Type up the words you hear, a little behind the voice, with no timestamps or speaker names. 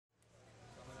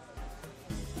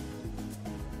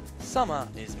Summer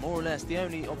is more or less the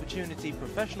only opportunity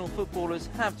professional footballers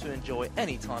have to enjoy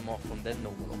any time off from their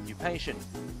normal occupation.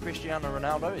 Cristiano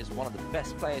Ronaldo is one of the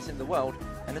best players in the world,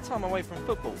 and the time away from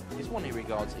football is one he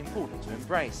regards important to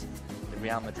embrace. The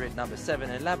Real Madrid number 7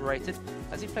 elaborated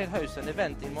as he played host to an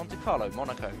event in Monte Carlo,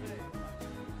 Monaco.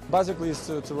 Basically, it's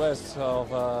to rest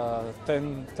of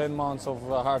 10 months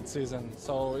of a hard season.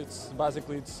 So it's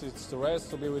to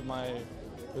rest, to be with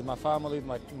my family,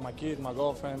 my kid, my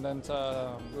girlfriend, and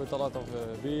with a lot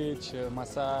of beach,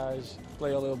 massage,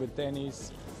 play a little bit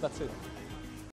tennis. That's it.